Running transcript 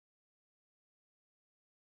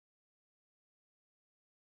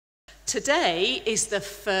Today is the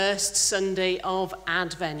first Sunday of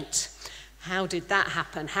Advent. How did that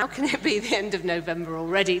happen? How can it be the end of November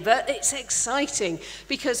already? But it's exciting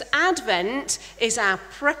because Advent is our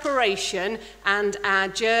preparation and our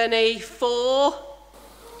journey for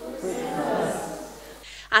Christmas.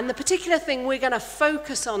 And the particular thing we're going to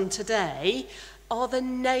focus on today are the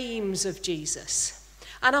names of Jesus.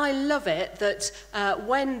 And I love it that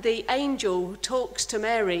when the angel talks to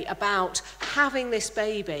Mary about having this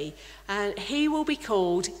baby, he will be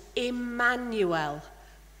called Emmanuel,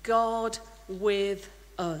 God with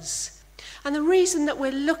us. And the reason that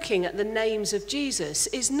we're looking at the names of Jesus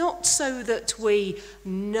is not so that we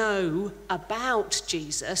know about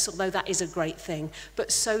Jesus, although that is a great thing,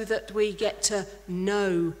 but so that we get to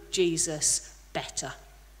know Jesus better.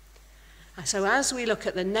 So as we look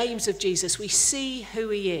at the names of Jesus, we see who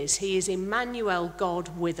he is. He is Emmanuel,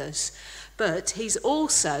 God with us. But he's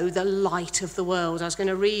also the light of the world. I was going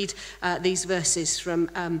to read these verses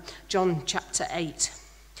from John chapter 8.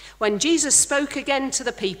 When Jesus spoke again to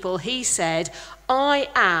the people, he said, "I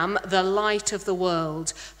am the light of the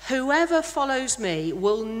world. Whoever follows me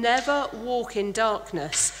will never walk in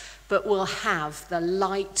darkness, but will have the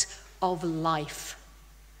light of life."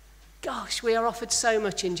 Gosh, we are offered so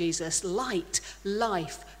much in Jesus. Light,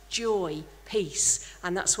 life, joy, peace.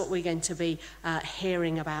 And that's what we're going to be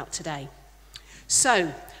hearing about today.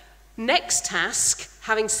 So, next task,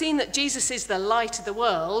 having seen that Jesus is the light of the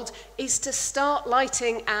world, is to start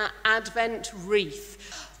lighting our Advent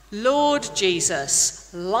wreath. Lord Jesus,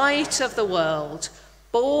 light of the world,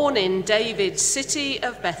 born in David's city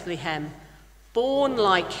of Bethlehem, born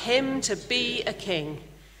like him to be a king,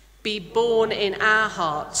 be born in our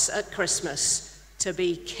hearts at Christmas, to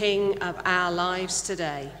be King of our lives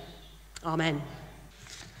today. Amen.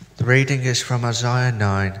 The reading is from Isaiah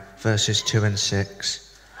 9, verses 2 and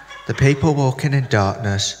 6. The people walking in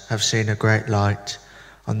darkness have seen a great light.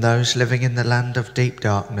 On those living in the land of deep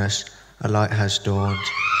darkness, a light has dawned.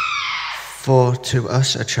 For to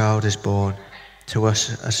us a child is born, to us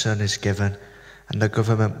a son is given, and the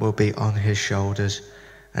government will be on his shoulders,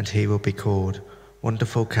 and he will be called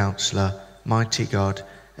Wonderful Counsellor, Mighty God,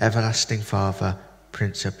 Everlasting Father,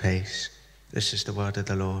 Prince of Peace. This is the word of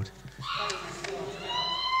the Lord.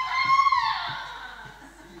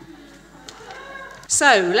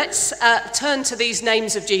 So let's turn to these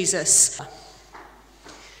names of Jesus.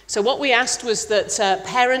 So what we asked was that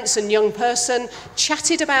parents and young person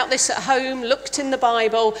chatted about this at home, looked in the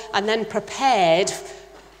Bible, and then prepared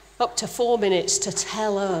up to 4 minutes to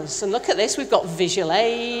tell us. And look at this, we've got visual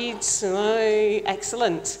aids. Oh,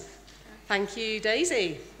 excellent. Thank you,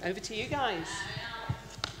 Daisy. Over to you guys.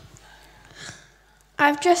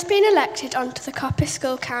 I've just been elected onto the Coppice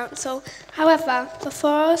School Council. However,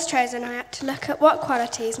 before I was chosen, I had to look at what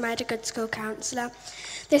qualities made a good school counsellor.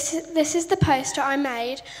 This is the poster I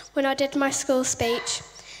made when I did my school speech.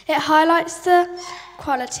 It highlights the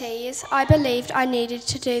qualities I believed I needed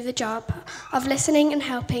to do the job of listening and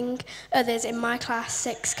helping others in my class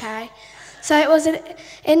 6K. So it was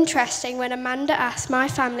interesting when Amanda asked my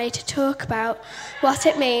family to talk about what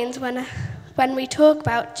it means when we talk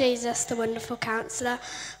about Jesus, the wonderful counsellor.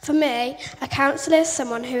 For me, a counsellor is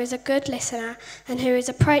someone who is a good listener and who is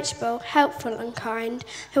approachable, helpful and kind,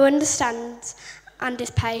 who understands and is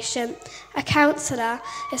patient. A counsellor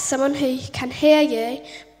is someone who can hear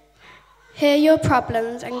your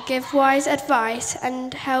problems and give wise advice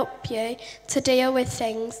and help you to deal with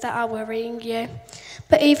things that are worrying you.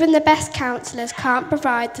 But even the best counsellors can't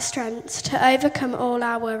provide the strength to overcome all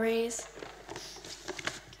our worries.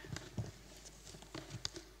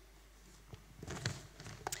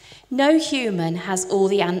 No human has all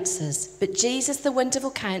the answers, but Jesus, the wonderful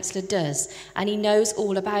counsellor, does, and he knows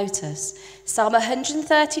all about us. Psalm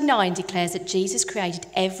 139 declares that Jesus created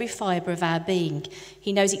every fibre of our being.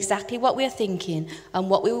 He knows exactly what we are thinking and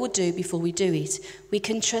what we will do before we do it. We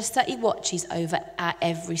can trust that he watches over our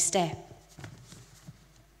every step.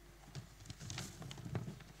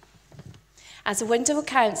 As a wonderful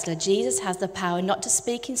counsellor, Jesus has the power not to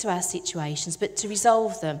speak into our situations, but to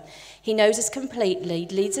resolve them. He knows us completely,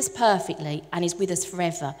 leads us perfectly, and is with us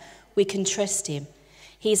forever. We can trust him.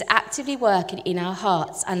 He is actively working in our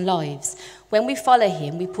hearts and lives. When we follow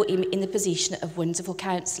him, we put him in the position of wonderful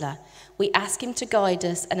counsellor. We ask him to guide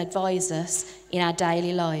us and advise us in our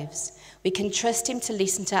daily lives. We can trust him to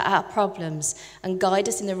listen to our problems and guide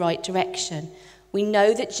us in the right direction. We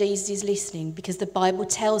know that Jesus is listening because the Bible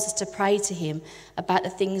tells us to pray to him about the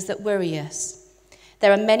things that worry us.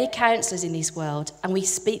 There are many counsellors in this world, and we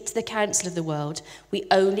speak to the counsellor of the world. We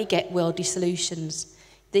only get worldly solutions.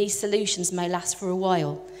 These solutions may last for a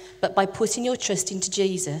while, but by putting your trust into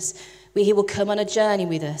Jesus, he will come on a journey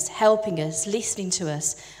with us, helping us, listening to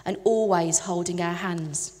us, and always holding our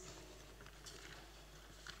hands.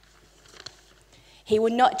 He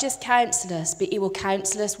will not just counsel us, but he will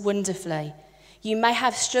counsel us wonderfully. You may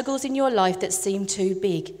have struggles in your life that seem too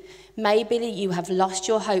big. Maybe you have lost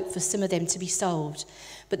your hope for some of them to be solved.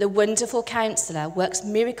 But the wonderful Counsellor works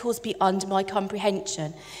miracles beyond my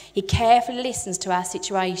comprehension. He carefully listens to our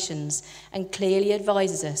situations and clearly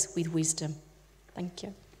advises us with wisdom. Thank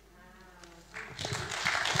you.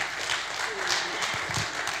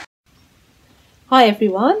 Hi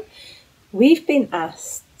everyone. We've been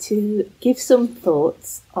asked to give some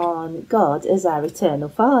thoughts on God as our eternal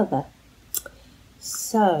Father.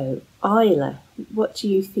 So, Isla, what do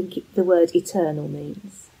you think the word eternal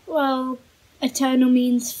means? Well, eternal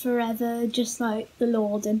means forever, just like the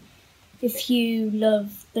Lord. And if you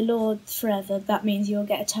love the Lord forever, that means you'll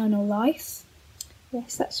get eternal life.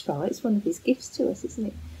 Yes, that's right. It's one of his gifts to us, isn't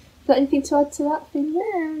it? Got anything to add to that,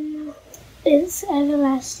 Finley? It's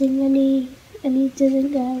everlasting and he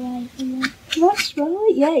doesn't go away from it. That's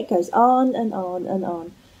right. Yeah, it goes on and on and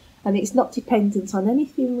on. And it's not dependent on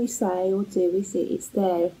anything we say or do, is it? It's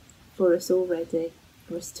there for us already,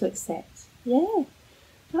 for us to accept. Yeah,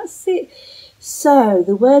 that's it. So,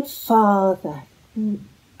 the word father.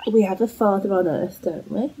 We have a father on earth,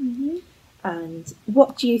 don't we? Mm-hmm. And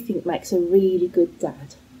what do you think makes a really good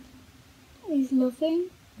dad? He's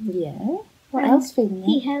loving. Yeah. What And else, Finley?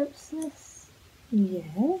 He helps us.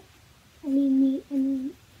 Yeah. And he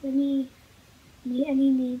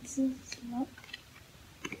needs us a lot.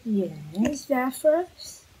 Yeah. He's there for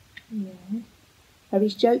us. Yeah. Are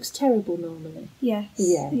his jokes terrible normally? Yes.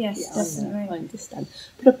 Yeah. Yes, yeah, definitely. I understand.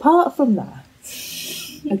 But apart from that,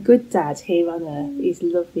 a good dad here on earth is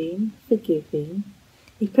loving, forgiving.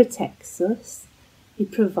 He protects us. He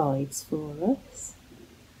provides for us.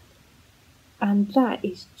 And that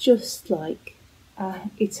is just like our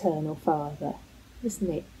eternal Father, isn't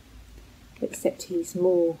it? Except he's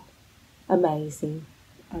more amazing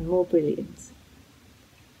and more brilliant.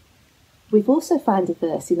 We've also found a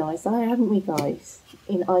verse in Isaiah, haven't we, guys?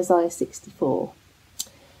 In Isaiah 64.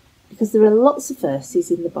 Because there are lots of verses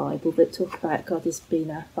in the Bible that talk about God as being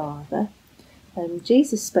our Father.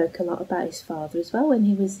 Jesus spoke a lot about his Father as well when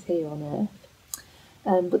he was here on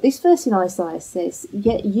earth. But this verse in Isaiah says,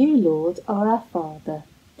 "Yet you, Lord, are our Father.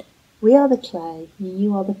 We are the clay,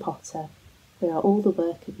 you are the potter. We are all the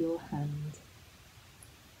work of your hand."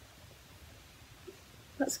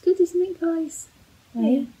 That's good, isn't it, guys?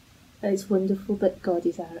 Yeah. And it's wonderful that God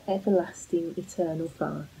is our everlasting, eternal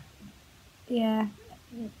Father. Yeah.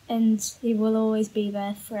 And he will always be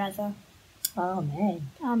there forever. Amen.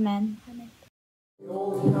 Amen.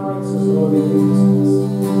 All characters, Lord, in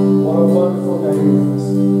Jesus. What a wonderful name it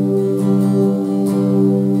is.